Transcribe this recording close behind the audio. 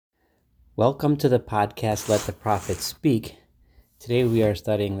Welcome to the podcast, Let the Prophet Speak. Today we are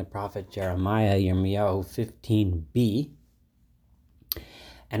studying the prophet Jeremiah, Yirmiyahu 15b.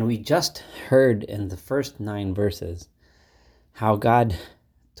 And we just heard in the first 9 verses how God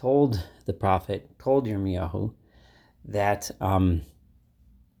told the prophet, told Yirmiyahu, that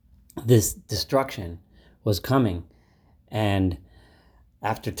this destruction was coming. And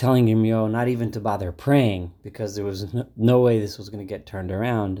after telling Yirmiyahu not even to bother praying, because there was no way this was going to get turned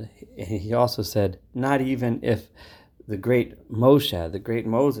around, he also said, not even if the great Moshe, the great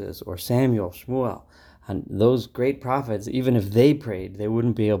Moses, or Samuel, Shmuel, and those great prophets, even if they prayed, they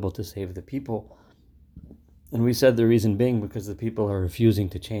wouldn't be able to save the people. And we said the reason being because the people are refusing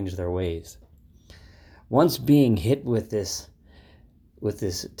to change their ways. Once being hit with this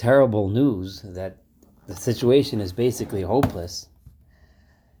terrible news that the situation is basically hopeless,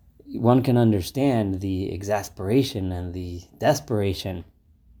 one can understand the exasperation and the desperation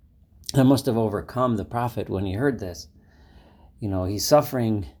that must have overcome the prophet when he heard this. He's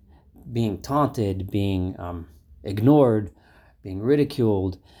suffering, being taunted, being ignored, being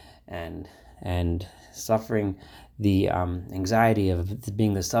ridiculed, and suffering the anxiety of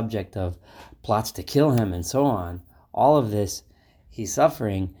being the subject of plots to kill him and so on. All of this, he's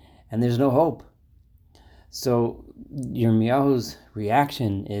suffering, and there's no hope. So Yirmiyahu's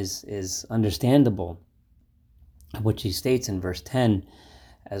reaction is understandable, which he states in verse 10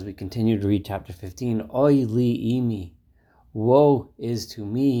 as we continue to read chapter 15. Oy li imi, woe is to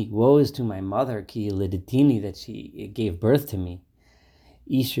me, woe is to my mother, ki liditini, that she gave birth to me.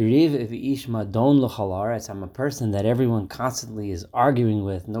 Ish riv ish madon l'chalaretz, I'm a person that everyone constantly is arguing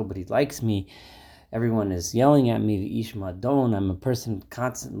with, nobody likes me, everyone is yelling at me, ish madon, I'm a person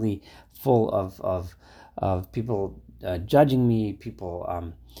constantly full of people judging me,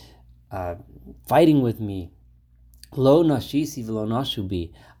 people fighting with me. Lo nashisi v'lo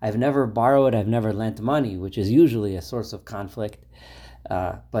nashubi. I've never borrowed, I've never lent money, which is usually a source of conflict.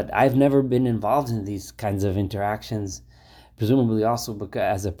 But I've never been involved in these kinds of interactions. Presumably also because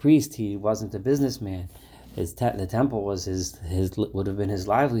as a priest, he wasn't a businessman. The temple was his would have been his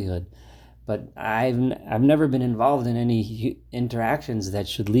livelihood. But I've never been involved in any interactions that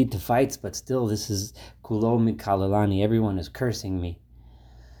should lead to fights, but still this is kulo mikalalani, everyone is cursing me.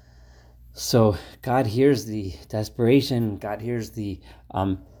 So God hears the desperation, God hears the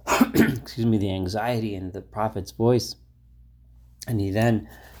the anxiety in the prophet's voice, and he then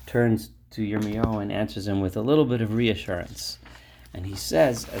turns to Yirmiyahu and answers him with a little bit of reassurance. And he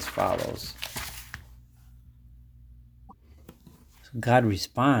says as follows. So God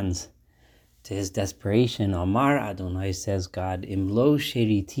responds to his desperation. Amar Adonai, says God, Imlo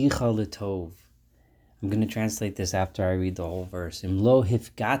sheriticha l'tov. I'm going to translate this after I read the whole verse. Imlo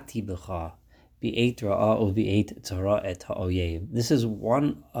hifgati b'cha bi'et ra'ah o bi'et tzara et ha'oyev. This is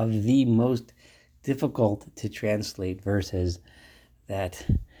one of the most difficult to translate verses that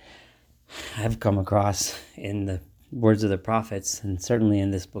I've come across in the words of the prophets, and certainly in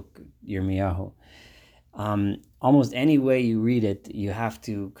this book, Yirmiyahu. Almost any way you read it, you have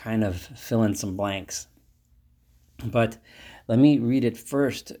to kind of fill in some blanks. But let me read it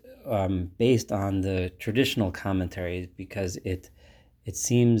first based on the traditional commentaries, because it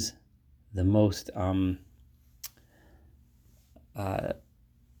seems the most, I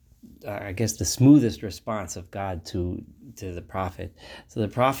guess, the smoothest response of God to the prophet. So the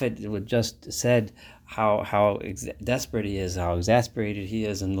prophet would just said how desperate he is, how exasperated he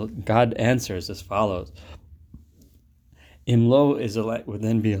is, and God answers as follows. Imlo would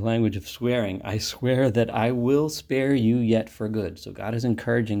then be a language of swearing. I swear that I will spare you yet for good. So God is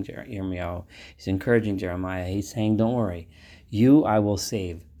encouraging Yirmiyahu. He's encouraging Jeremiah. He's saying, don't worry. You I will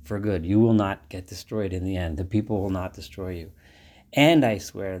save for good. You will not get destroyed in the end. The people will not destroy you. And I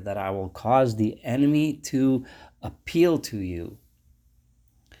swear that I will cause the enemy to appeal to you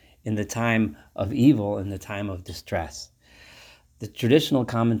in the time of evil, in the time of distress. The traditional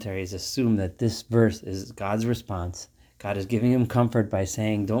commentaries assume that this verse is God's response. God is giving him comfort by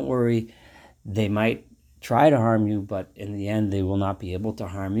saying, don't worry, they might try to harm you, but in the end they will not be able to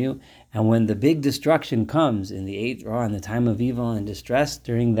harm you. And when the big destruction comes in the 8th Ra, in the time of evil and distress,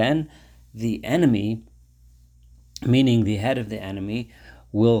 during then, the enemy, meaning the head of the enemy,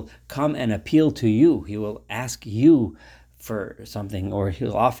 will come and appeal to you. He will ask you for something, or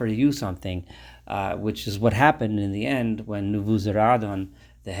he'll offer you something, which is what happened in the end when Nebuzaradan,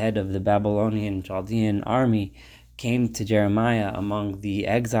 the head of the Babylonian Chaldean army, came to Jeremiah among the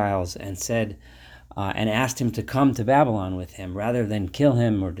exiles and said, and asked him to come to Babylon with him. Rather than kill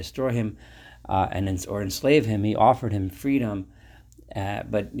him or destroy him or enslave him, he offered him freedom.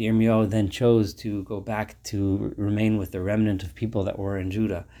 But Yirmiyahu then chose to go back to remain with the remnant of people that were in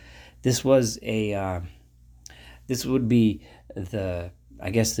Judah. this was this would be the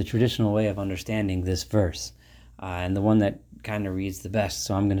traditional way of understanding this verse, and the one that kind of reads the best.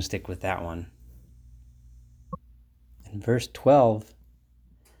 So I'm going to stick with that one. In verse 12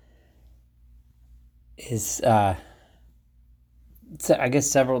 is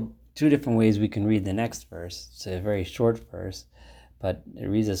two different ways we can read the next verse. It's a very short verse, but it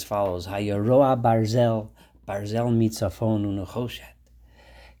reads as follows: Hayoroa barzel mitzafon unechoshet.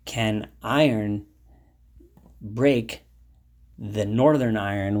 Can iron break the northern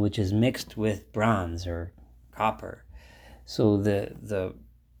iron, which is mixed with bronze or copper? So the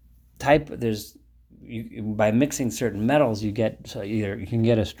type by mixing certain metals, you can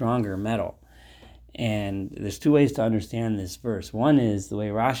get a stronger metal. And there's two ways to understand this verse. One is the way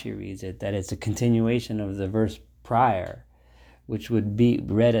Rashi reads it, that it's a continuation of the verse prior, which would be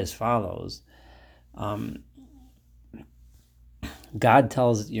read as follows. God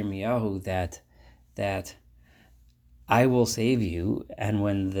tells Yirmiyahu that I will save you, and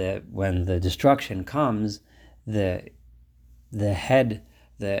when the destruction comes, the head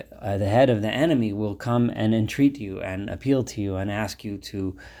of the enemy will come and entreat you and appeal to you and ask you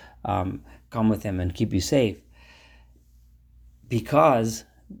to come with him and keep you safe, because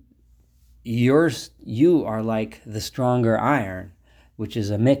you are like the stronger iron, which is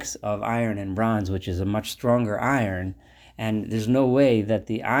a mix of iron and bronze, which is a much stronger iron, and there's no way that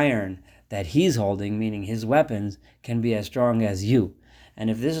the iron that he's holding, meaning his weapons, can be as strong as you. And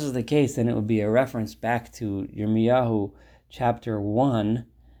if this is the case, then it would be a reference back to Yirmiyahu chapter 1,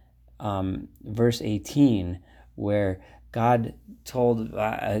 verse 18, where God told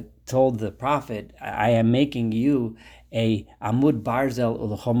the prophet, I am making you a amud barzel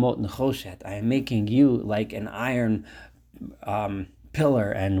ulchomot nechoshet. I am making you like an iron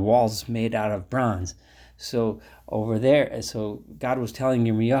pillar and walls made out of bronze. So over there, so God was telling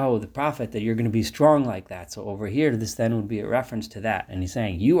Yirmiyahu, the prophet, that you're going to be strong like that. So over here, this then would be a reference to that. And he's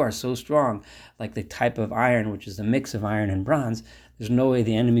saying, you are so strong, like the type of iron, which is a mix of iron and bronze. There's no way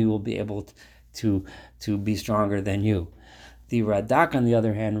the enemy will be able to be stronger than you. The Radak, on the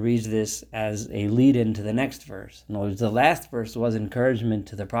other hand, reads this as a lead-in to the next verse. In other words, the last verse was encouragement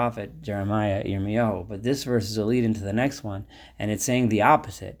to the prophet Jeremiah, Yirmiyahu, but this verse is a lead-in to the next one, and it's saying the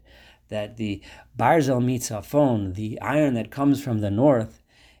opposite, that the barzel mitzafon, the iron that comes from the north,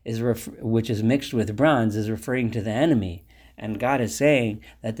 which is mixed with bronze, is referring to the enemy. And God is saying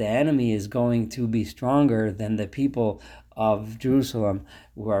that the enemy is going to be stronger than the people of Jerusalem,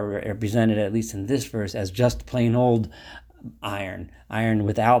 who are represented, at least in this verse, as just plain old iron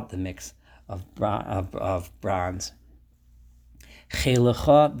without the mix of bronze.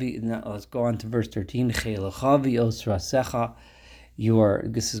 Now let's go on to verse 13.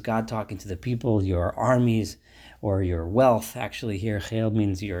 This is God talking to the people, your armies, or your wealth. Actually, here, chel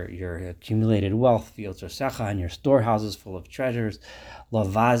means your accumulated wealth, and your storehouses full of treasures.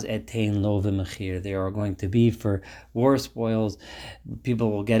 Lavaz etein lo v'mechir. They are going to be for war spoils.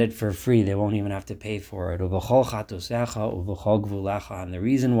 People will get it for free. They won't even have to pay for it. Uv'chol chatosecha uv'chol gvulecha. And the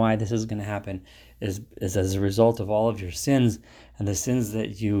reason why this is going to happen is as a result of all of your sins and the sins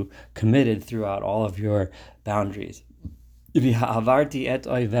that you committed throughout all of your boundaries. V'ha'avarti et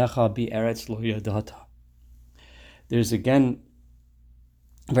oivecha bi'eretz lo yadata. There's again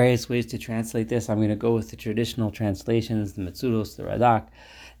various ways to translate this. I'm going to go with the traditional translations, the Metzudos, the Radak,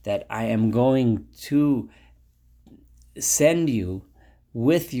 that I am going to send you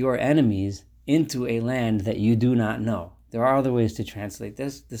with your enemies into a land that you do not know. There are other ways to translate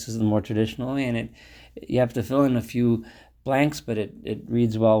this. This is the more traditional way, and you have to fill in a few blanks, but it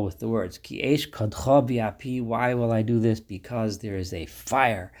reads well with the words. Ki eish kadcha bi'api. Why will I do this? Because there is a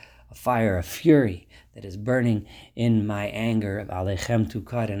fire of fury that is burning in my anger. Alechem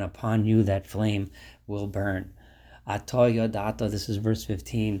tukad, and upon you that flame will burn. Ato yadata. This is verse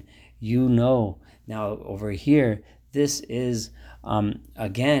 15. You know. Now over here, this is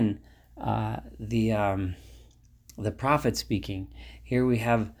again the prophet speaking. Here we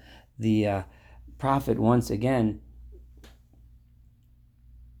have the prophet once again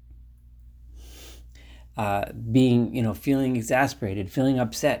feeling exasperated, feeling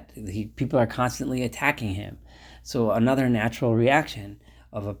upset. People are constantly attacking him. So another natural reaction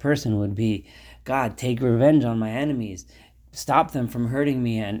of a person would be, God, take revenge on my enemies, stop them from hurting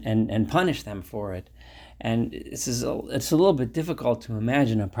me, and punish them for it. And it's a little bit difficult to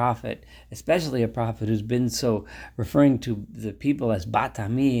imagine a prophet, especially a prophet who's been so referring to the people as Bat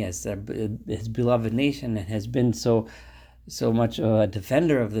Ami, as his beloved nation, and has been so much a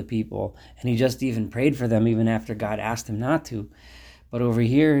defender of the people, and he just even prayed for them even after God asked him not to. But over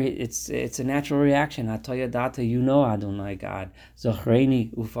here, it's a natural reaction. Atayadata, you know Adonai God.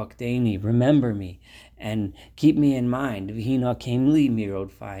 Zochreini ufakteni, remember me and keep me in mind. V'hina kemli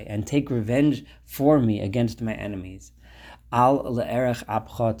mirodfai, and take revenge for me against my enemies. Al le'erech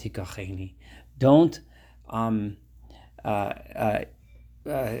apcha tikacheni. Don't I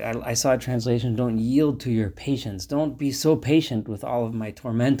saw a translation, don't yield to your patience. Don't be so patient with all of my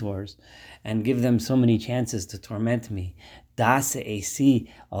tormentors and give them so many chances to torment me. Das esi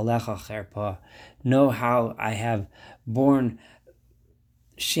alecha cherpa. Know how I have borne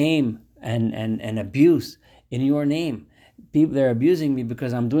shame and abuse in your name. People, they're abusing me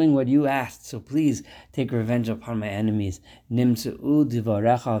because I'm doing what you asked. So please take revenge upon my enemies. Nimtzeu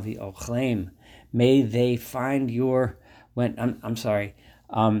divarecha v'ochlem. May they find your when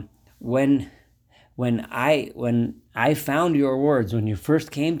I found your words, when you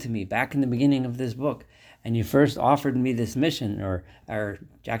first came to me back in the beginning of this book, and you first offered me this mission, or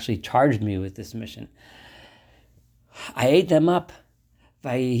actually charged me with this mission, I ate them up.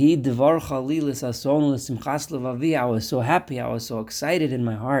 I was so happy, I was so excited in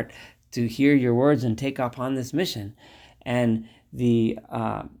my heart to hear your words and take upon this mission. And the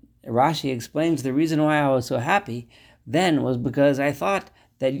Rashi explains the reason why I was so happy then was because I thought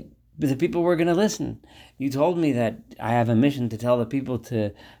that the people were going to listen. You told me that I have a mission to tell the people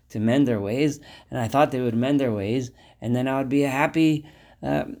to mend their ways, and I thought they would mend their ways, and then I would be a happy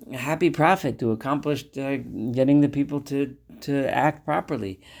prophet to accomplish getting the people to act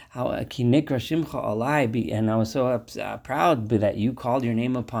properly. And I was so proud that you called your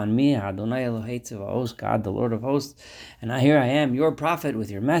name upon me, Adonai Elohei Tzevaos, God, the Lord of hosts, and here I am, your prophet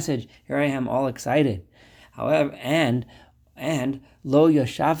with your message. Here I am, all excited. However, and lo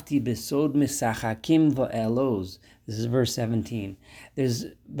yashavti besod misachakim va'elos. This is verse 17. There's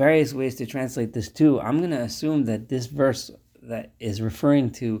various ways to translate this too. I'm going to assume that this verse that is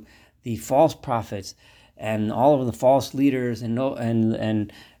referring to the false prophets and all of the false leaders and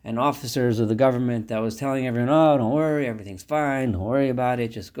officers of the government that was telling everyone, oh, don't worry, everything's fine, don't worry about it,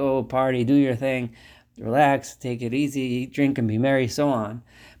 just go party, do your thing, relax, take it easy, eat, drink, and be merry, so on.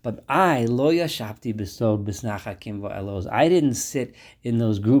 But I, lo yashavti besod bisnachakim va'elos. I didn't sit in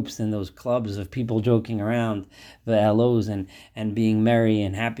those groups and those clubs of people joking around va'elos and being merry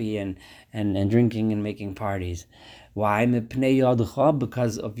and happy and drinking and making parties. Why?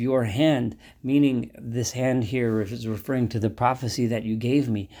 Because of your hand, meaning this hand here is referring to the prophecy that you gave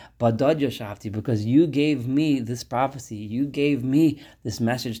me. Badad yashavti, because you gave me this prophecy, you gave me this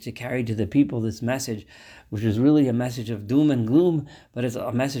message to carry to the people, this message, which is really a message of doom and gloom, but it's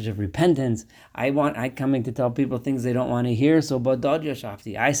a message of repentance. I coming to tell people things they don't want to hear, so badad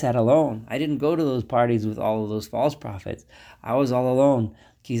yashavti. I sat alone. I didn't go to those parties with all of those false prophets. I was all alone.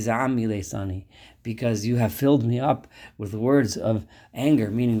 Kizami lesani, because you have filled me up with the words of anger,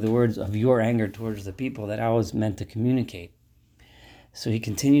 meaning the words of your anger towards the people that I was meant to communicate. So he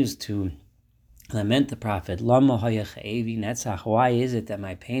continues to lament the prophet. Lama hayachevi netzach. Why is it that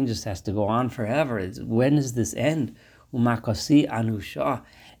my pain just has to go on forever? When does this end? Umakasi anusha,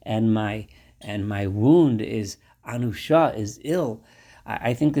 and my wound is anusha, is ill.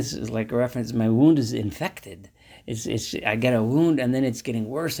 I think this is like a reference. My wound is infected. I get a wound and then it's getting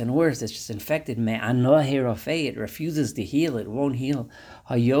worse and worse. It's just infected. It refuses to heal. It won't heal.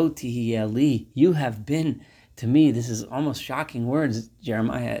 You have been to me. This is almost shocking words.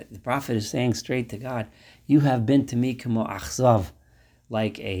 Jeremiah, the prophet, is saying straight to God. You have been to me kamo achzav,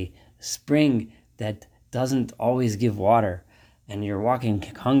 like a spring that doesn't always give water, and you're walking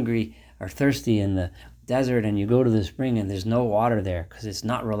hungry or thirsty in the desert and you go to the spring and there's no water there because it's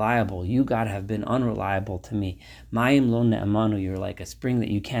not reliable. You, God, have been unreliable to me. Mayim lo ne'amanu, you're like a spring that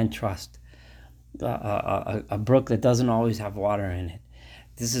you can't trust, a brook that doesn't always have water in it.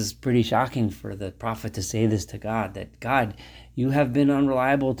 This is pretty shocking for the prophet to say this to God, that God, you have been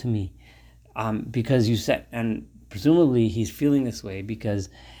unreliable to me because you sent, and presumably he's feeling this way because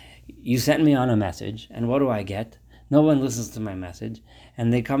you sent me on a message, and what do I get? No one listens to my message,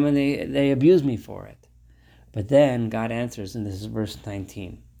 and they come and they abuse me for it. But then God answers, and this is verse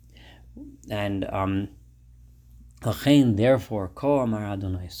 19. And therefore, ko amar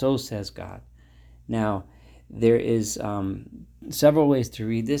Adonai, so says God. Now, there is several ways to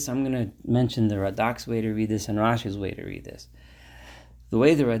read this. I'm going to mention the Radak's way to read this and Rashi's way to read this. The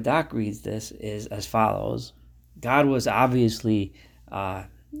way the Radak reads this is as follows. God was obviously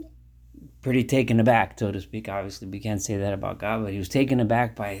pretty taken aback, so to speak. Obviously, we can't say that about God, but he was taken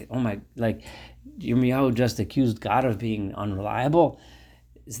aback by, Yirmiyahu just accused God of being unreliable.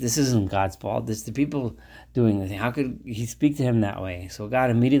 This isn't God's fault. This is the people doing the thing. How could he speak to him that way? So God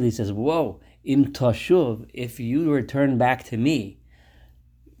immediately says, whoa, im tashuv, if you return back to me,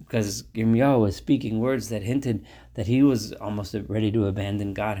 because Yirmiyahu was speaking words that hinted that he was almost ready to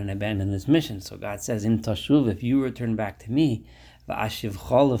abandon God and abandon this mission. So God says, "Im tashuv, if you return back to me, va'ashivcha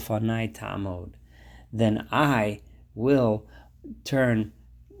lefanai ta'amod, then I will turn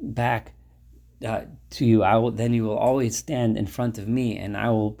back to you. Then you will always stand in front of me, and I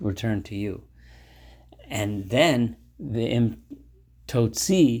will return to you." And then the im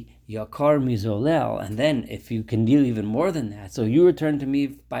totzi yakar mizolel, and then if you can do even more than that, so you return to me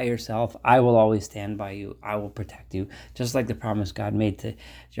by yourself, I will always stand by you, I will protect you, just like the promise God made to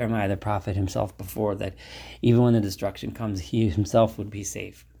Jeremiah the prophet himself before, that even when the destruction comes, he himself would be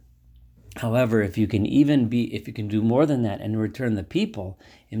safe. However, if you can do more than that and return the people,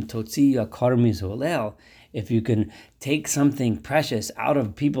 im totzi yakar mizolel, if you can take something precious out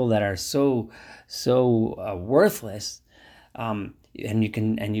of people that are so worthless, and you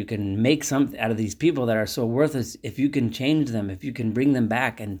can make something out of these people that are so worthless, if you can change them, if you can bring them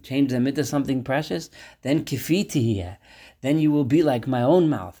back and change them into something precious, then kifiti, then you will be like my own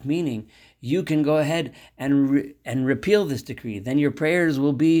mouth, meaning you can go ahead and repeal this decree. Then your prayers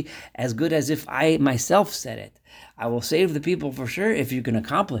will be as good as if I myself said it. I will save the people for sure if you can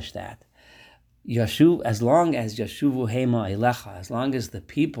accomplish that. Yashuv, as long as Yashuvu Hema Elecha, as long as the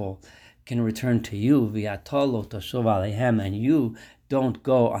people can return to you, V'yatolo Toshuv Alehem, and you don't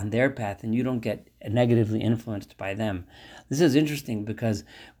go on their path and you don't get negatively influenced by them. This is interesting because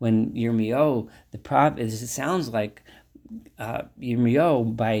when Yirmiyahu, the prophet, it sounds like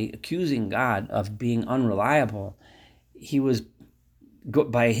Yirmiyahu, by accusing God of being unreliable,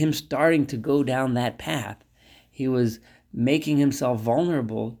 by him starting to go down that path, he was making himself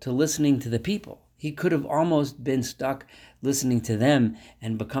vulnerable to listening to the people. He could have almost been stuck listening to them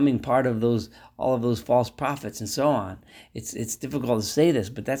and becoming part of all of those false prophets and so on. It's difficult to say this,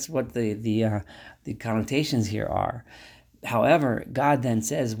 but that's what the connotations here are. However, God then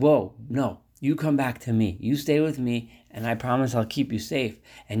says, "Whoa, no, you come back to me. You stay with me, and I promise I'll keep you safe.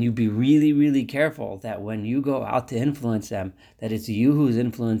 And you be really, really careful that when you go out to influence them, that it's you who's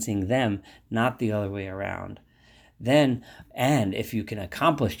influencing them, not the other way around." Then, and if you can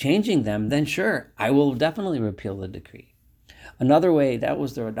accomplish changing them, then sure, I will definitely repeal the decree. Another way, that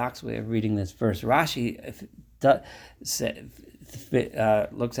was the Orthodox way of reading this verse. Rashi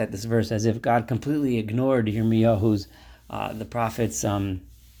looks at this verse as if God completely ignored Yirmiyahu's, the prophet's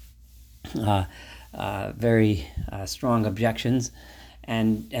very strong objections,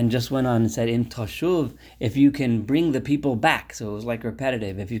 and just went on and said, "Im tashuv, if you can bring the people back." So it was like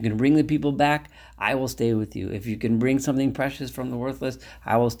repetitive. If you can bring the people back, I will stay with you. If you can bring something precious from the worthless,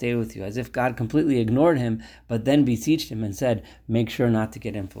 I will stay with you. As if God completely ignored him, but then beseeched him and said, make sure not to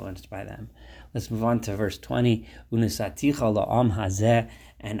get influenced by them. Let's move on to verse 20. Unisaticha la'am hazeh,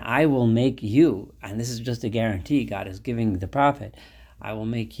 and I will make you, and this is just a guarantee God is giving the prophet, I will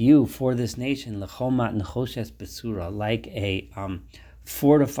make you for this nation lechomat nechoshes besura, like a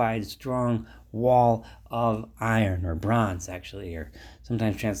fortified, strong wall of iron, or bronze, actually, or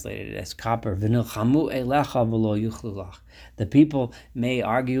sometimes translated as copper. V'nilchamu elecha v'lo yuchlu lach. The people may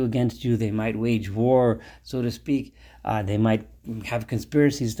argue against you, they might wage war, so to speak, they might have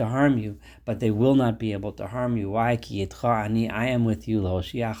conspiracies to harm you, but they will not be able to harm you. Why? Ki yitcha ani, I am with you,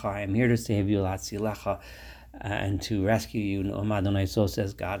 l'hoshiacha, I am here to save you, l'atzilecha, and to rescue you. So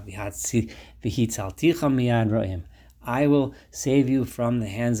says God, v'hitzalticha miyad ro'im. I will save you from the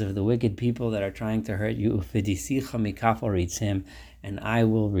hands of the wicked people that are trying to hurt you. And I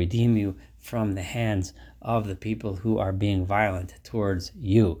will redeem you from the hands of the people who are being violent towards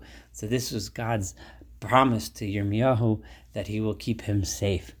you. So this was God's promise to Yirmiyahu that he will keep him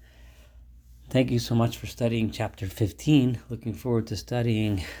safe. Thank you so much for studying chapter 15. Looking forward to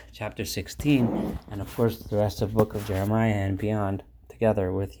studying chapter 16 and, of course, the rest of the book of Jeremiah and beyond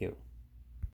together with you.